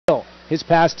His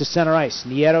pass to center ice.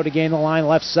 Nieto to gain the line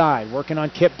left side. Working on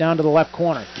Kip down to the left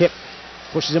corner. Kip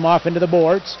pushes him off into the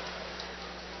boards.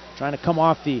 Trying to come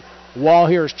off the wall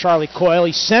here is Charlie Coyle.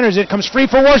 He centers it. Comes free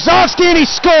for Warzowski and he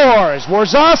scores.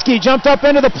 Warzowski jumped up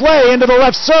into the play, into the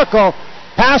left circle.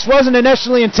 Pass wasn't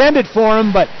initially intended for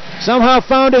him, but somehow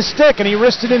found his stick, and he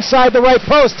wristed inside the right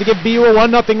post to give BU a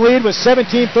 1-0 lead with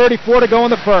 17:34 to go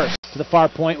in the first. To the far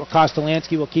point where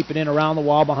Kostolansky will keep it in around the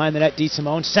wall behind the net.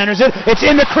 DeSimone centers it. It's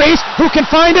in the crease. Who can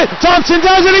find it? Thompson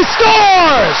does it. He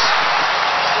scores!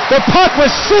 The puck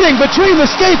was sitting between the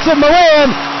skates of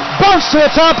Milan. Bumps to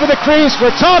the top of the crease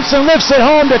where Thompson lifts it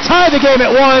home to tie the game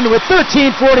at 1 with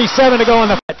 13:47 to go in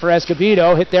the fight for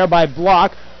Escobedo. Hit there by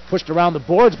Block. Pushed around the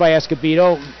boards by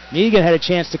Escobedo. Megan had a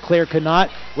chance to clear, could not.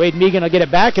 Wade Megan will get it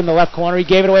back in the left corner. He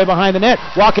gave it away behind the net.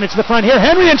 Walking it to the front here.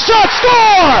 Henry and shot,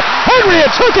 score! Henry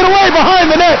took it away behind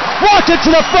the net. Walked it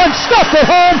to the front, stuffed it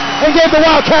home, and gave the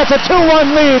Wildcats a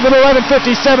 2-1 lead with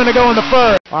 11:57 to go in the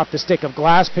first. Off the stick of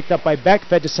Glass, picked up by Beck,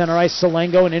 fed to center ice,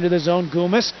 Salengo, and into the zone,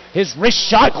 Gumas. His wrist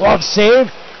shot, glove save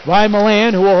by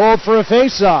Milan, who will hold for a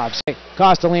face-off.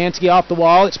 Kostolansky off the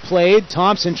wall, it's played.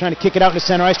 Thompson trying to kick it out into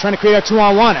center ice, trying to create a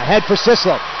 2-on-1. Ahead for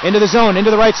Sislo, into the zone,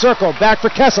 into the right circle, back for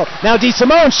Kessel. Now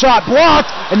DeSimone shot, blocked,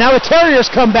 and now the Terriers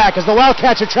come back as the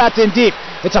Wildcats are trapped in deep.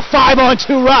 It's a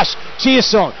 5-on-2 rush.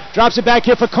 Chiasson drops it back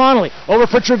here for Connolly, over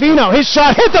for Trevino. His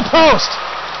shot hit the post!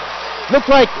 Looked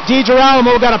like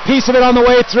DiGirolamo got a piece of it on the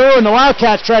way through, and the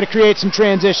Wildcats try to create some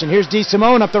transition. Here's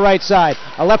DeSimone up the right side.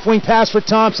 A left wing pass for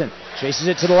Thompson. Chases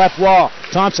it to the left wall.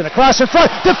 Thompson across in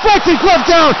front. Deflected, glove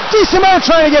down. DeSimone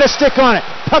trying to get a stick on it.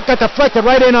 Puck got deflected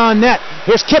right in on net.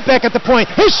 Here's Kip back at the point.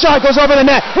 His shot goes over the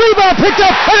net. Rebound picked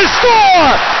up and a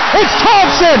score! It's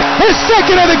Thompson, his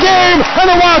second of the game, and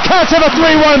the Wildcats have a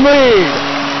 3-1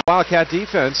 lead. Wildcat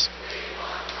defense.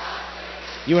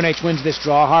 UNH wins this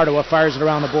draw. Hardaway fires it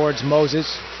around the boards.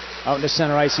 Moses out into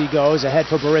center ice he goes. Ahead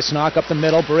for Barisnok up the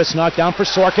middle. Barisnok down for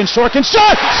Sorkin. Sorkin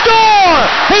shot! Score!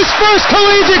 His first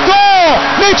collegiate goal!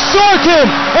 Nick Sorkin!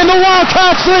 And the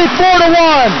Wildcats lead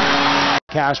 4-1.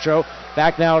 Castro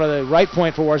back now to the right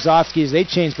point for Warzowski as they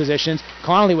change positions.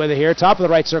 Connolly with it here. Top of the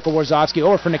right circle. Warzowski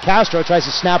over for Nicastro. Tries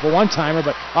to snap a one-timer,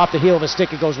 but off the heel of a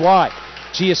stick it goes wide.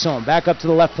 Chiasson back up to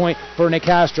the left point for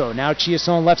Nicastro. Now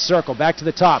Chiasson left circle. Back to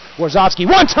the top. Warzowski.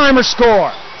 One-timer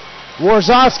score!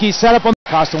 Warzowski set up on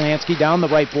Kostolansky down the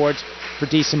right boards for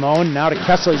DeSimone. Now to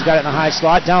Kessel. He's got it in a high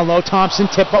slot. Down low. Thompson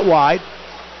tip but wide.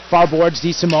 Far boards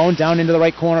DeSimone down into the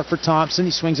right corner for Thompson.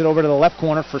 He swings it over to the left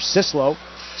corner for Sislo.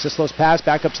 Sislo's pass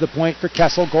back up to the point for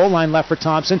Kessel. Goal line left for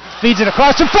Thompson. Feeds it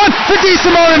across in front for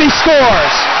DeSimone and he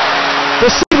scores! The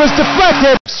seed was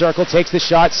deflected. Circle takes the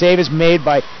shot. Save is made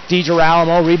by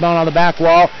DiGirolamo. Rebound on the back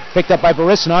wall. Picked up by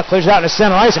Barisnok. Clears it out into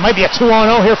center ice. It might be a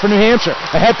 2-on-0 here for New Hampshire.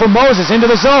 Ahead for Moses into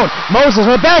the zone. Moses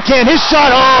on the backhand. His shot.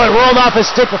 Oh, it rolled off his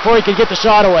stick before he could get the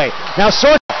shot away. Now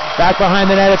Sorkin back behind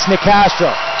the net. It's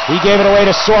Nicastro. He gave it away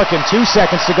to Sorkin. 2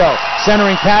 seconds to go.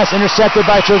 Centering pass intercepted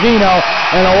by Trevino.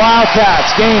 And the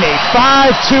Wildcats gain a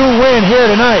 5-2 win here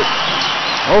tonight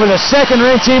over the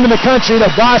second-ranked team in the country,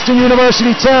 the Boston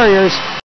University Terriers.